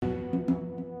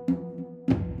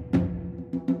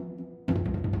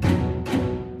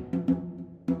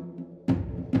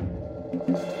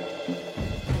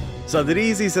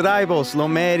Sadrizi Saraibos,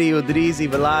 Lomeri, Udrizi,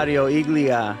 Velario,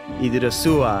 Iglia,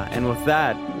 Idirasua. And with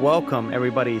that, welcome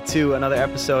everybody to another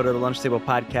episode of the Lunch Table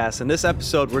Podcast. In this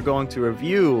episode, we're going to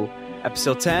review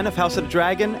episode 10 of House of the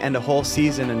Dragon and the whole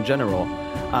season in general.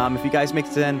 If you guys make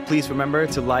it to the end, please remember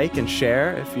to like and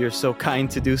share if you're so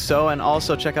kind to do so. And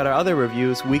also check out our other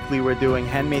reviews. Weekly, we're doing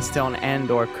Handmaid's Tale and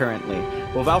Andor currently.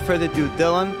 Without further ado,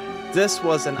 Dylan, this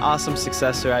was an awesome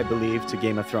successor, I believe, to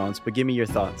Game of Thrones. But give me your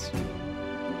thoughts.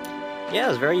 Yeah, it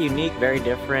was very unique, very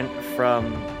different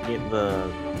from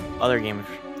the other Game of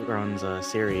Thrones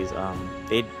series.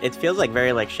 It feels like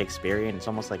very like Shakespearean. It's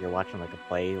almost like you're watching like a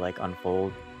play like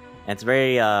unfold. And it's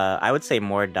very, I would say,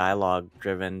 more dialogue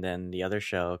driven than the other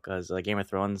show because Game of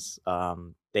Thrones,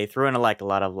 they threw in like a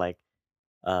lot of like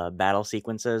battle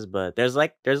sequences, but there's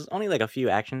only like a few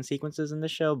action sequences in the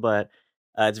show, but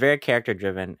it's very character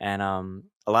driven, and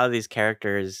a lot of these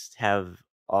characters have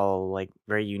all like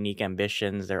very unique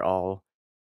ambitions. They all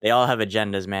have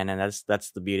agendas, man, and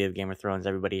that's the beauty of Game of Thrones.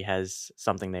 Everybody has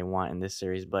something they want in this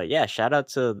series. But yeah, shout out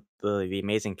to the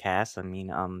amazing cast. I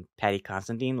mean, Paddy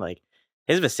Considine, like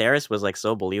his Viserys was like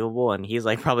so believable, and he's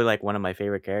like probably like one of my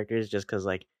favorite characters just because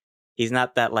like he's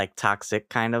not that like toxic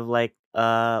kind of like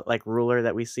ruler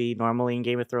that we see normally in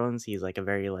Game of Thrones. He's like a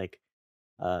very like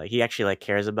he actually like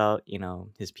cares about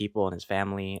his people and his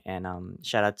family. And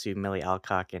shout out to Millie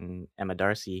Alcock and Emma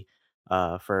Darcy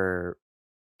for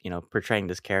portraying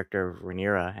this character of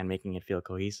Rhaenyra and making it feel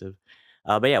cohesive.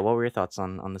 But yeah, what were your thoughts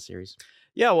on the series?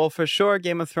 Yeah, well, for sure,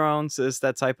 Game of Thrones is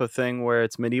that type of thing where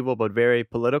it's medieval but very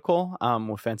political,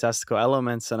 with fantastical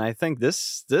elements. And I think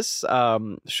this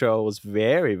show was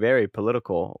very, very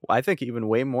political. I think even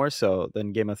way more so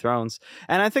than Game of Thrones.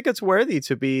 And I think it's worthy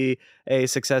to be a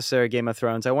successor of Game of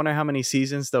Thrones. I wonder how many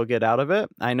seasons they'll get out of it.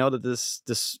 I know that this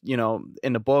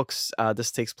in the books,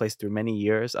 this takes place through many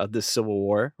years of this civil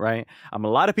war, right? A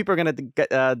lot of people are going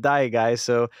to die, guys,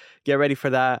 so get ready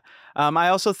for that. I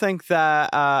also think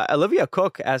that Olivia Cook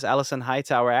as Alicent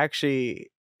Hightower, actually,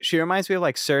 she reminds me of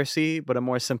like Cersei, but a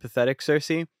more sympathetic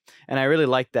Cersei. And I really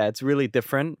like that. It's really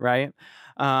different, right?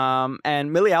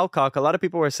 And Millie Alcock, a lot of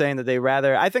people were saying that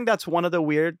I think that's one of the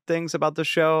weird things about the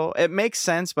show. It makes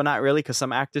sense, but not really, because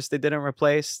some actors they didn't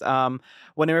replace.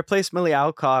 When they replaced Millie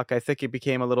Alcock, I think it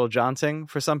became a little jaunting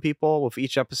for some people. With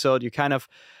each episode, you kind of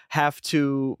have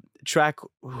to track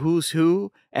who's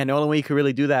who, and the only way you can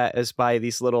really do that is by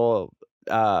these little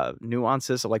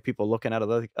nuances of like people looking at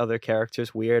other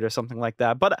characters weird or something like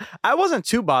that. But I wasn't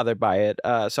too bothered by it,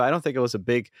 so I don't think it was a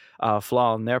big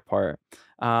flaw on their part.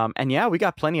 And yeah, we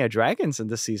got plenty of dragons in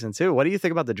this season too. What do you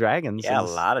think about the dragons? Yeah, a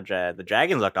lot of the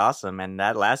dragons looked awesome, and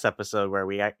that last episode where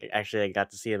we actually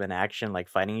got to see them in action, like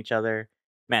fighting each other,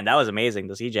 man, that was amazing.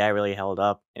 The CGI really held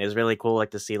up, and it was really cool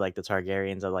like to see like the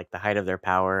Targaryens at like the height of their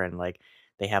power, and like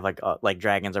they have like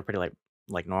dragons are pretty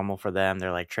like normal for them.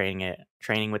 They're like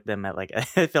training with them at like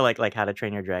I feel like How to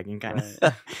Train Your Dragon kind of,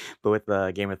 Right. but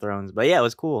with Game of Thrones. But yeah, it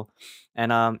was cool.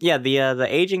 And yeah, the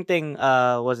aging thing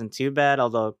wasn't too bad,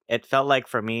 although it felt like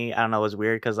for me, I don't know, it was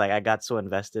weird because like I got so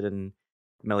invested in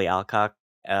Millie Alcock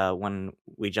when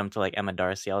we jumped to like Emma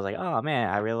Darcy. I was like, oh man,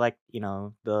 I really like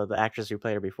the actress who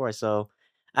played her before. So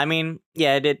I mean,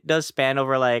 yeah, it does span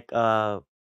over like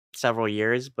several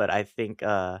years, but I think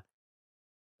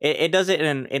it does it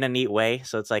in a neat way.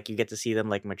 So it's like you get to see them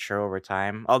like mature over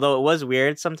time. Although it was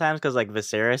weird sometimes because like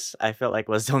Viserys, I felt like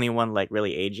was the only one like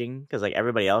really aging, because like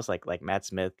everybody else like Matt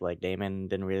Smith, like Damon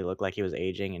didn't really look like he was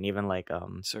aging, and even like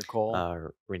Sir Cole.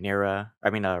 Rhaena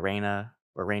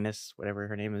or Rhaenys, whatever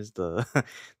her name is, the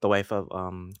the wife of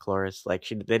Cloris, like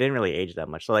they didn't really age that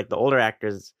much. So like the older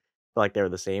actors felt like they were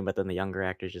the same, but then the younger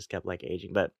actors just kept like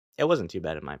aging. But it wasn't too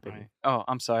bad in my opinion. Right. Oh,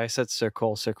 I'm sorry. I said Sir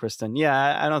Cole, Sir Kristen.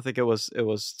 Yeah, I don't think it was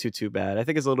too bad. I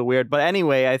think it's a little weird. But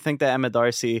anyway, I think that Emma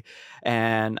Darcy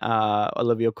and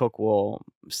Olivia Cook will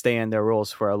stay in their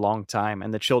roles for a long time,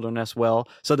 and the children as well.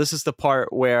 So this is the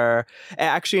part where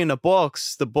actually in the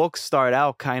books start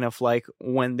out kind of like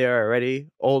when they're already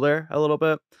older a little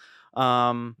bit.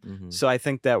 So I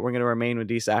think that we're going to remain with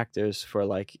these actors for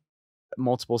like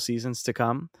multiple seasons to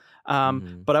come.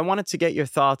 But I wanted to get your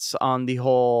thoughts on the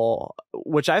whole,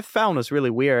 which I found was really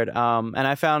weird, and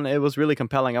I found it was really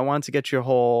compelling. I wanted to get your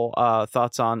whole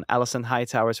thoughts on Alicent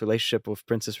Hightower's relationship with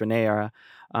Princess Rhaenyra.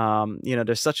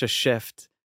 There's such a shift.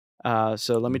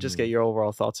 So let me just get your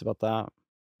overall thoughts about that.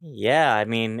 Yeah, I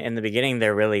mean, in the beginning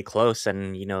they're really close,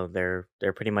 and they're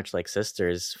pretty much like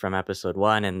sisters from episode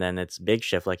 1, and then it's big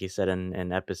shift, like you said in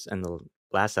the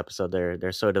last episode.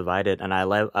 They're so divided, and I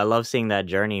love seeing that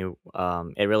journey.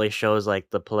 It really shows like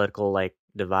the political like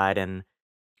divide, and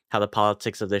how the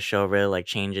politics of this show really like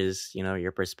changes,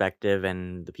 your perspective,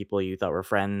 and the people you thought were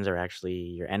friends are actually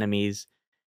your enemies.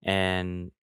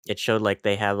 And it showed like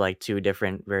they have like two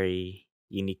different, very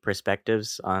unique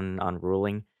perspectives on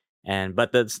ruling. And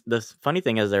but the funny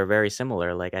thing is they're very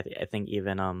similar. Like I think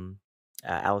even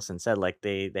Allison said like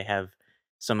they have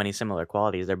so many similar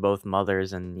qualities. They're both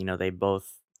mothers, and they both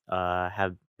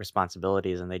have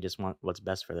responsibilities, and they just want what's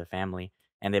best for their family.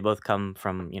 And they both come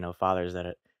from fathers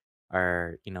that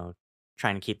are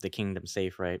trying to keep the kingdom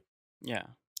safe, right? Yeah.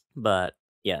 But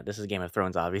yeah, this is Game of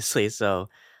Thrones, obviously. So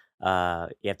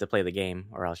you have to play the game,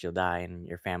 or else you'll die, and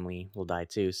your family will die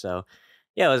too. So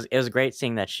yeah, it was great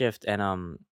seeing that shift.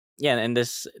 And yeah, and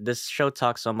this show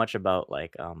talks so much about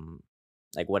like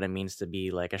what it means to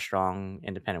be like a strong,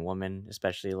 independent woman,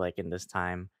 especially like in this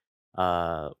time,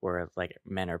 where like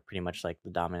men are pretty much like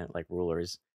the dominant like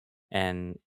rulers.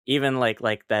 And even like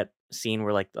that scene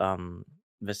where like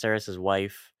Viserys's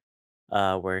wife,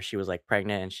 where she was like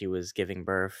pregnant and she was giving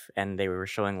birth, and they were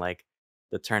showing like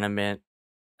the tournament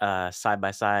side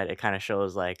by side. It kind of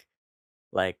shows like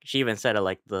she even said it,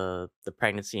 like the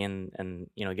pregnancy and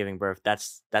giving birth,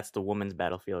 that's the woman's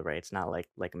battlefield, right? It's not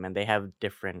like men. They have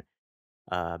different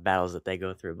battles that they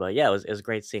go through. But yeah, it was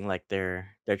great seeing like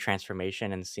their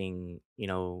transformation, and seeing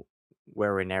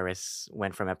where Rhaenyra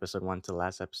went from episode 1 to the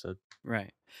last episode.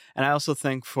 Right. And I also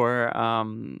think for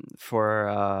King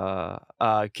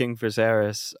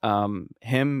Viserys,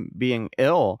 him being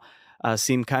ill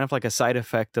seemed kind of like a side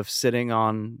effect of sitting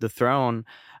on the throne.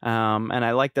 And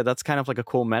I like that. That's kind of like a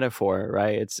cool metaphor,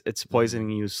 right? It's poisoning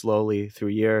you slowly through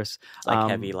years. It's like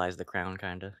heavy lies the crown,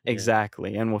 kind of.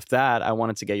 Exactly. And with that, I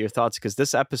wanted to get your thoughts, because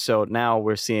this episode now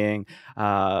we're seeing,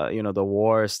 the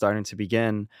war is starting to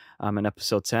begin in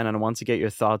episode 10. And I want to get your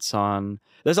thoughts on,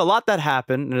 there's a lot that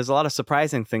happened, and there's a lot of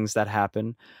surprising things that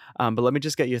happen. But let me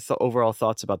just get your overall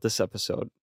thoughts about this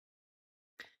episode.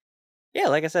 Yeah,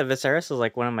 like I said, Viserys is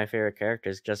like one of my favorite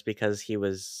characters, just because he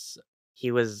was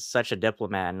such a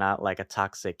diplomat and not like a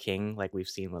toxic king like we've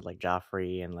seen with like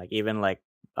Joffrey, and like even like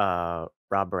Rob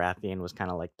Baratheon was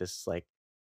kind of like this like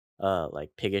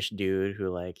piggish dude who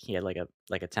like he had like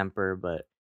a temper. But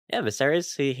yeah,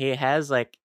 Viserys, he has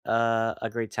like a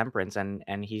great temperance,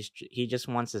 and he just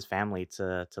wants his family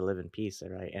to live in peace,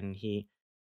 right? And he's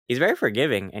very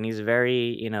forgiving, and he's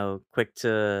very quick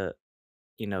to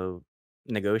you know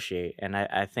negotiate. And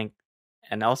I think,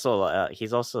 and also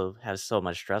he's also has so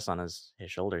much stress on his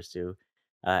shoulders too,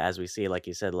 as we see, like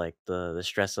you said, like the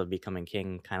stress of becoming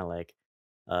king kind of like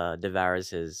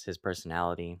devours his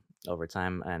personality over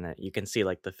time. And you can see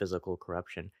like the physical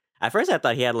corruption. At first I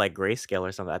thought he had like grayscale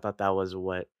or something. I thought that was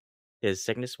what his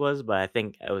sickness was, but I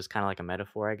think it was kind of like a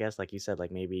metaphor, I guess, like you said,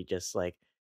 like maybe just like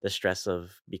the stress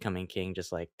of becoming king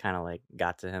just like kind of like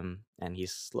got to him, and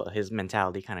his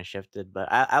mentality kind of shifted. But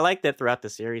I like that throughout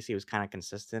the series he was kind of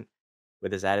consistent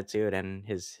with his attitude, and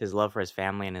his love for his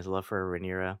family, and his love for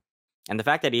Rhaenyra. And the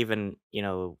fact that he even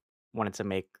wanted to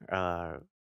make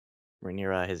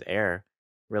Rhaenyra his heir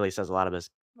really says a lot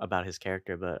about his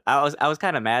character. But I was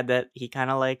kind of mad that he kind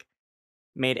of like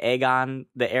made Aegon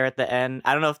the heir at the end.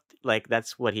 I don't know if like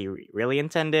that's what he really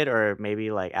intended, or maybe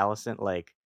like Allison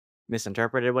like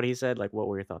misinterpreted what he said. Like, what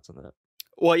were your thoughts on that?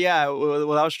 Well, yeah,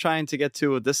 what I was trying to get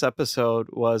to with this episode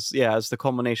was, yeah, it's the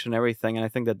culmination of everything. And I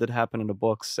think that did happen in the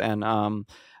books. And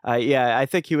yeah, I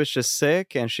think he was just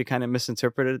sick, and she kind of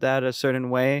misinterpreted that a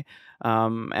certain way.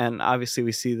 And obviously,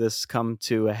 we see this come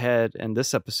to a head in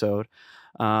this episode.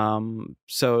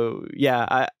 So,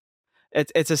 yeah,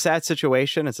 it's a sad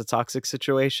situation. It's a toxic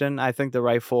situation. I think the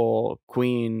rightful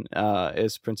queen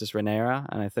is Princess Rhaenyra,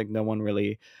 and I think no one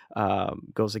really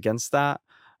goes against that.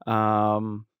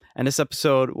 And this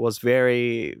episode was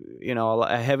very,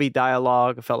 a heavy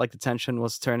dialogue. It felt like the tension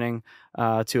was turning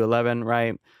to 11,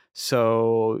 right?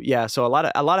 So yeah, so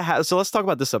so let's talk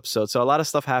about this episode. So a lot of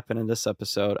stuff happened in this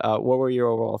episode. What were your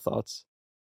overall thoughts?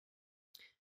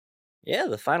 Yeah,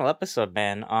 the final episode,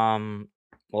 man.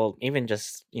 Well, even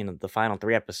just the final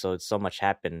 3 episodes, so much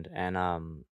happened. And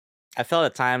I felt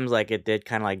at times like it did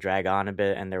kind of like drag on a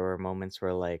bit, and there were moments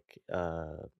where like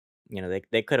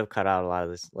they could have cut out a lot of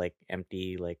this like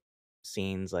empty like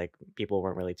scenes, like people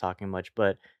weren't really talking much.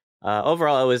 But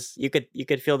overall, it was, you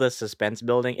could feel the suspense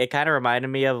building. It kind of reminded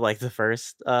me of like the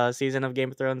first season of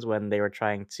Game of Thrones, when they were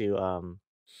trying to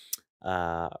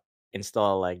uh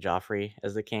install like Joffrey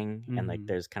as the king, and like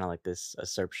there's kind of like this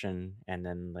usurpation, and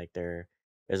then like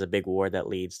there's a big war that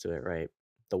leads to it, right?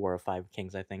 The War of Five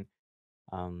Kings, I think.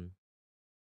 um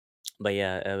but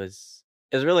yeah, it was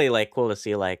really like cool to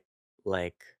see like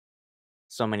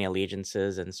so many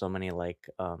allegiances, and so many like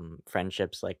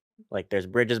friendships, like there's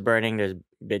bridges burning, there's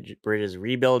bridges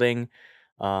rebuilding.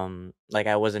 Like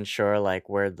I wasn't sure like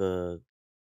where the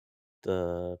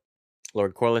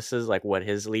Lord Corliss is, like what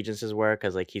his allegiances were,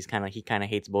 because like he kind of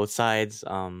hates both sides.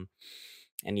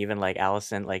 And even like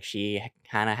Allison, like she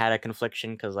kind of had a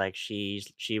confliction because like she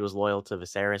was loyal to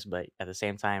Viserys, but at the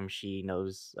same time she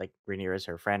knows like Rhaenyra is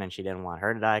her friend, and she didn't want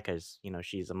her to die because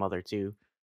she's a mother too.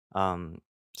 Um,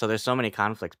 so there's so many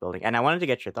conflicts building, and I wanted to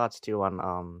get your thoughts too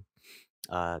on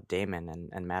Damon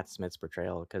and Matt Smith's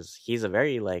portrayal, because he's a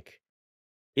very like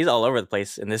he's all over the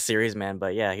place in this series, man.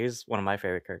 But yeah, he was one of my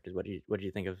favorite characters. What do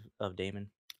you think of Damon?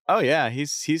 Oh yeah,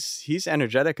 he's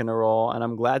energetic in the role, and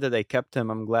I'm glad that they kept him.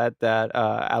 I'm glad that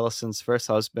Allison's first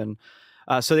husband.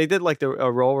 So they did like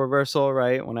a role reversal,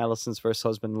 right? When Allison's first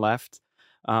husband left,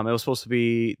 it was supposed to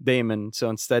be Damon. So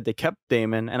instead, they kept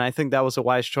Damon, and I think that was a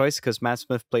wise choice because Matt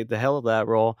Smith played the hell of that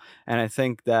role, and I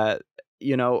think that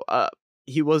you know.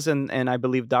 He was in I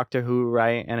believe Doctor Who,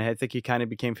 right? And I think he kind of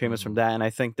became famous from Hmm. that. And I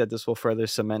think that this will further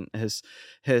cement his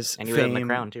And he was in The fame.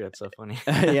 Crown too. It's so funny.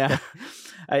 Yeah,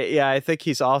 I think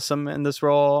he's awesome in this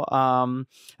role.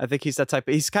 I think he's that type.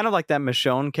 He's kind of like that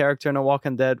Michonne character in The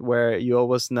Walking Dead, where you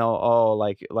always know, oh,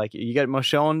 like you get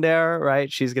Michonne there, right?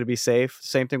 She's gonna be safe.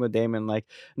 Same thing with Damon. Like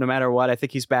no matter what, I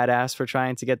think he's badass for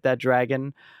trying to get that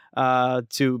dragon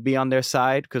to be on their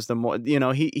side, because the more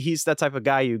he's that type of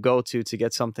guy you go to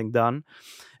get something done.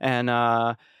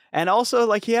 And also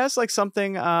like he has like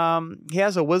something, he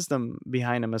has a wisdom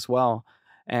behind him as well,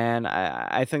 and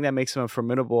I think that makes him a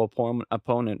formidable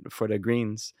opponent for the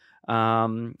Greens.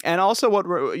 And also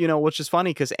which is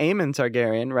funny because Aemon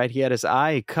Targaryen, right? He had his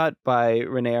eye cut by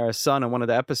Rhaenyra's son in one of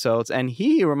the episodes, and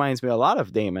he reminds me a lot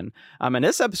of Daemon. In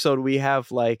this episode, we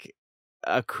have like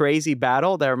a crazy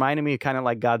battle that reminded me kind of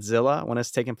like Godzilla when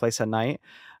it's taking place at night.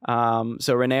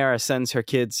 So Rhaenyra sends her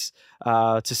kids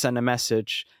to send a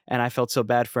message, and I felt so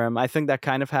bad for him. I think that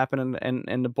kind of happened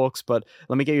in the books, but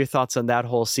let me get your thoughts on that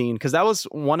whole scene, because that was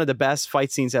one of the best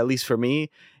fight scenes, at least for me,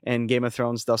 in Game of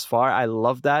Thrones thus far. I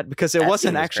love that because it That scene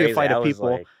wasn't was actually a crazy. fight I of was people.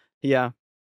 like, Yeah.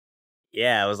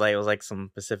 yeah, it was like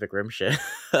some Pacific Rim shit.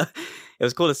 It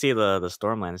was cool to see the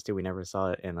Stormlands too. We never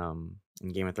saw it in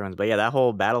Game of Thrones, but yeah, that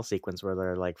whole battle sequence where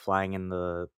they're like flying in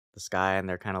the sky and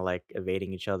they're kind of like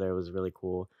evading each other was really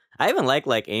cool. I even like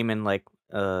Aemon, like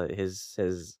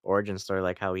his origin story,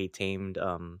 like how he tamed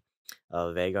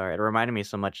Vagar. It reminded me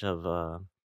so much of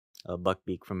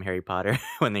Buckbeak from Harry Potter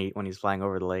when he's flying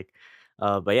over the lake.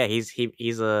 But yeah, he's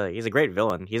a great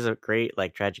villain. He's a great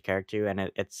like tragic character,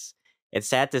 and it's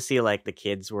sad to see like the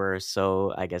kids were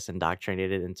so, I guess,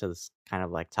 indoctrinated into this kind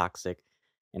of like toxic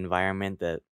environment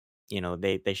that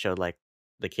they showed like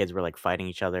the kids were like fighting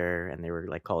each other and they were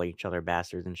like calling each other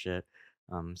bastards and shit.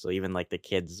 So even like the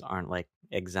kids aren't like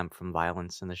exempt from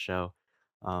violence in the show.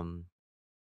 Um,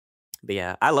 but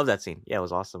yeah, I love that scene. Yeah, it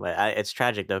was awesome. It's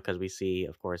tragic though because we see,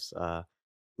 of course,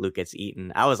 Luke gets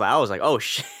eaten. I was like, oh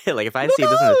shit! Like if I'd seen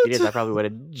this in the theaters, I probably would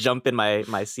have jumped in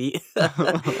my seat.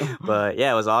 But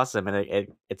yeah, it was awesome, and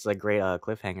it's a great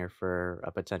cliffhanger for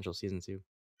a potential season 2.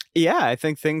 Yeah, I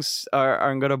think things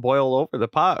are going to boil over the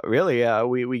pot. Really,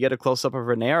 we get a close up of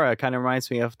Rhaenyra. It kind of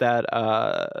reminds me of that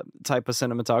type of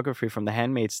cinematography from The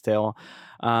Handmaid's Tale.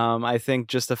 I think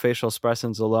just the facial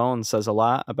expressions alone says a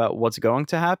lot about what's going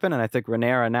to happen, and I think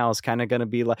Rhaenyra now is kind of going to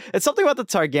be like, it's something about the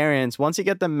Targaryens. Once you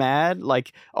get them mad,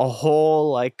 like a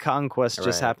whole like conquest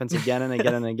just Right. happens again and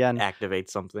again and again. Activate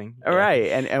something. All Yeah. right,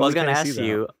 and Well, I we was gonna kind of see ask that.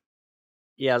 you.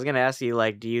 Yeah, I was gonna ask you.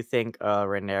 Like, do you think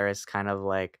Rhaenyra is kind of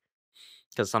like,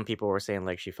 because some people were saying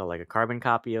like she felt like a carbon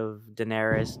copy of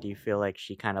Daenerys. Do you feel like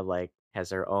she kind of like has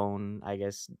her own, I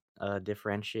guess,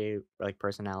 differentiate like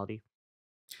personality?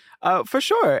 For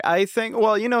sure. I think,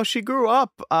 well, she grew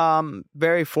up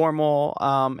very formal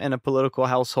in a political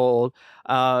household.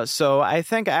 So I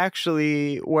think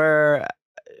actually where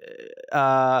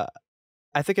uh,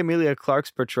 I think Emilia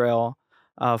Clarke's portrayal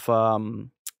of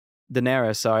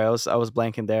Daenerys, sorry, I was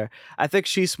blanking there. I think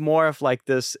she's more of like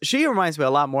this. She reminds me a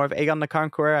lot more of Aegon the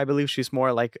Conqueror. I believe she's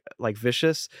more like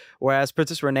vicious, whereas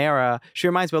Princess Rhaenyra, she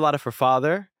reminds me a lot of her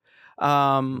father.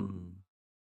 Um, Mm.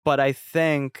 but I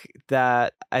think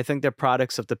they're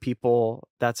products of the people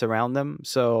that's around them.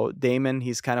 So Damon,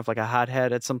 he's kind of like a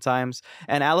hothead at sometimes,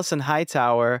 and Alison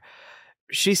Hightower,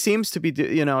 she seems to be,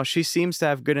 she seems to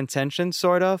have good intentions,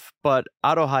 sort of. But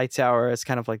Otto Hightower is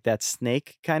kind of like that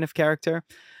snake kind of character.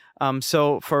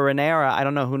 So for Rhaenyra, I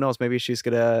don't know. Who knows? Maybe she's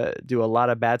gonna do a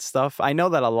lot of bad stuff. I know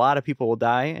that a lot of people will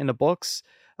die in the books,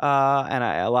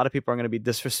 a lot of people are going to be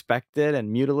disrespected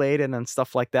and mutilated and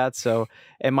stuff like that. So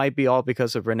it might be all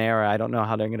because of Rhaenyra. I don't know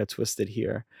how they're going to twist it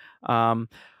here. Um,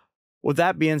 with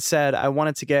that being said, I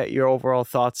wanted to get your overall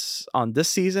thoughts on this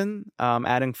season,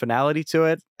 adding finality to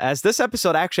it. As this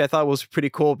episode, actually, I thought was pretty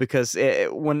cool because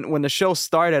when the show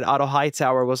started, Otto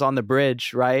Hightower was on the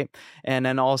bridge, right? And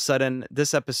then all of a sudden,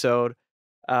 this last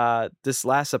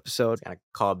episode, kind of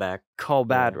call back,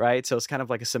 right? So it's kind of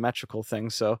like a symmetrical thing.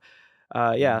 So,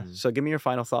 So give me your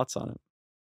final thoughts on it.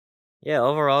 Yeah,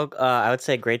 overall, I would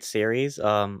say great series.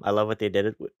 I love what they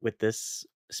did with this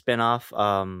spin-off.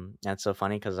 That's so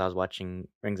funny because I was watching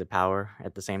Rings of Power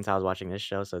at the same time I was watching this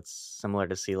show, so it's similar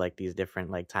to see like these different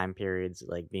like time periods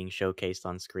like being showcased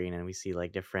on screen, and we see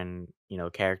like different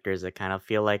characters that kind of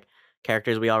feel like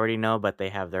characters we already know, but they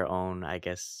have their own, I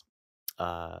guess,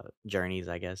 journeys,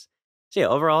 I guess. So yeah,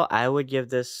 overall, I would give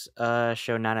this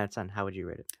show 9 out of 10. How would you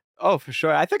rate it? Oh, for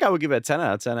sure. I think I would give it a 10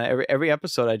 out of 10. Every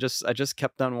episode, I just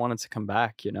kept on wanting to come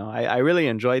back. I really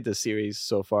enjoyed this series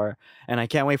so far, and I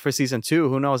can't wait for season 2.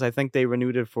 Who knows? I think they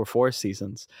renewed it for 4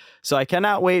 seasons. So I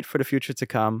cannot wait for the future to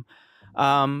come.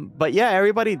 But yeah,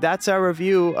 everybody, that's our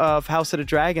review of House of the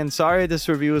Dragon. Sorry, this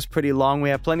review is pretty long. We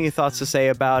have plenty of thoughts to say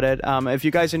about it. If you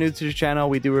guys are new to the channel,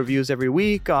 we do reviews every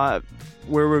week.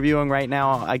 We're reviewing right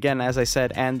now, again, as I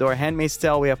said, Andor, Handmaid's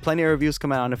Tale. We have plenty of reviews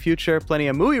coming out in the future, plenty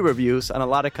of movie reviews, and a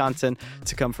lot of content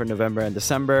to come for November and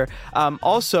December.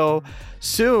 Also,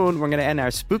 soon we're going to end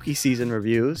our spooky season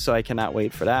reviews, so I cannot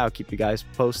wait for that. I'll keep you guys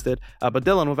posted. But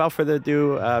Dylan, without further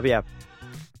ado,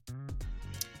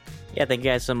 Yeah, thank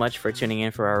you guys so much for tuning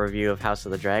in for our review of House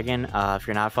of the Dragon. If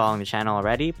you're not following the channel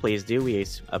already, please do. We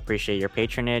appreciate your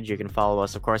patronage. You can follow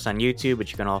us, of course, on YouTube,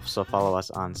 but you can also follow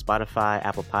us on Spotify,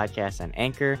 Apple Podcasts, and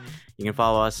Anchor. You can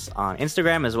follow us on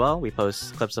Instagram as well. We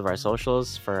post clips of our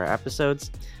socials for our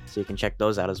episodes, so you can check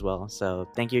those out as well. So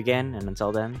thank you again, and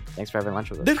until then, thanks for having lunch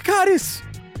with us. Delcaris!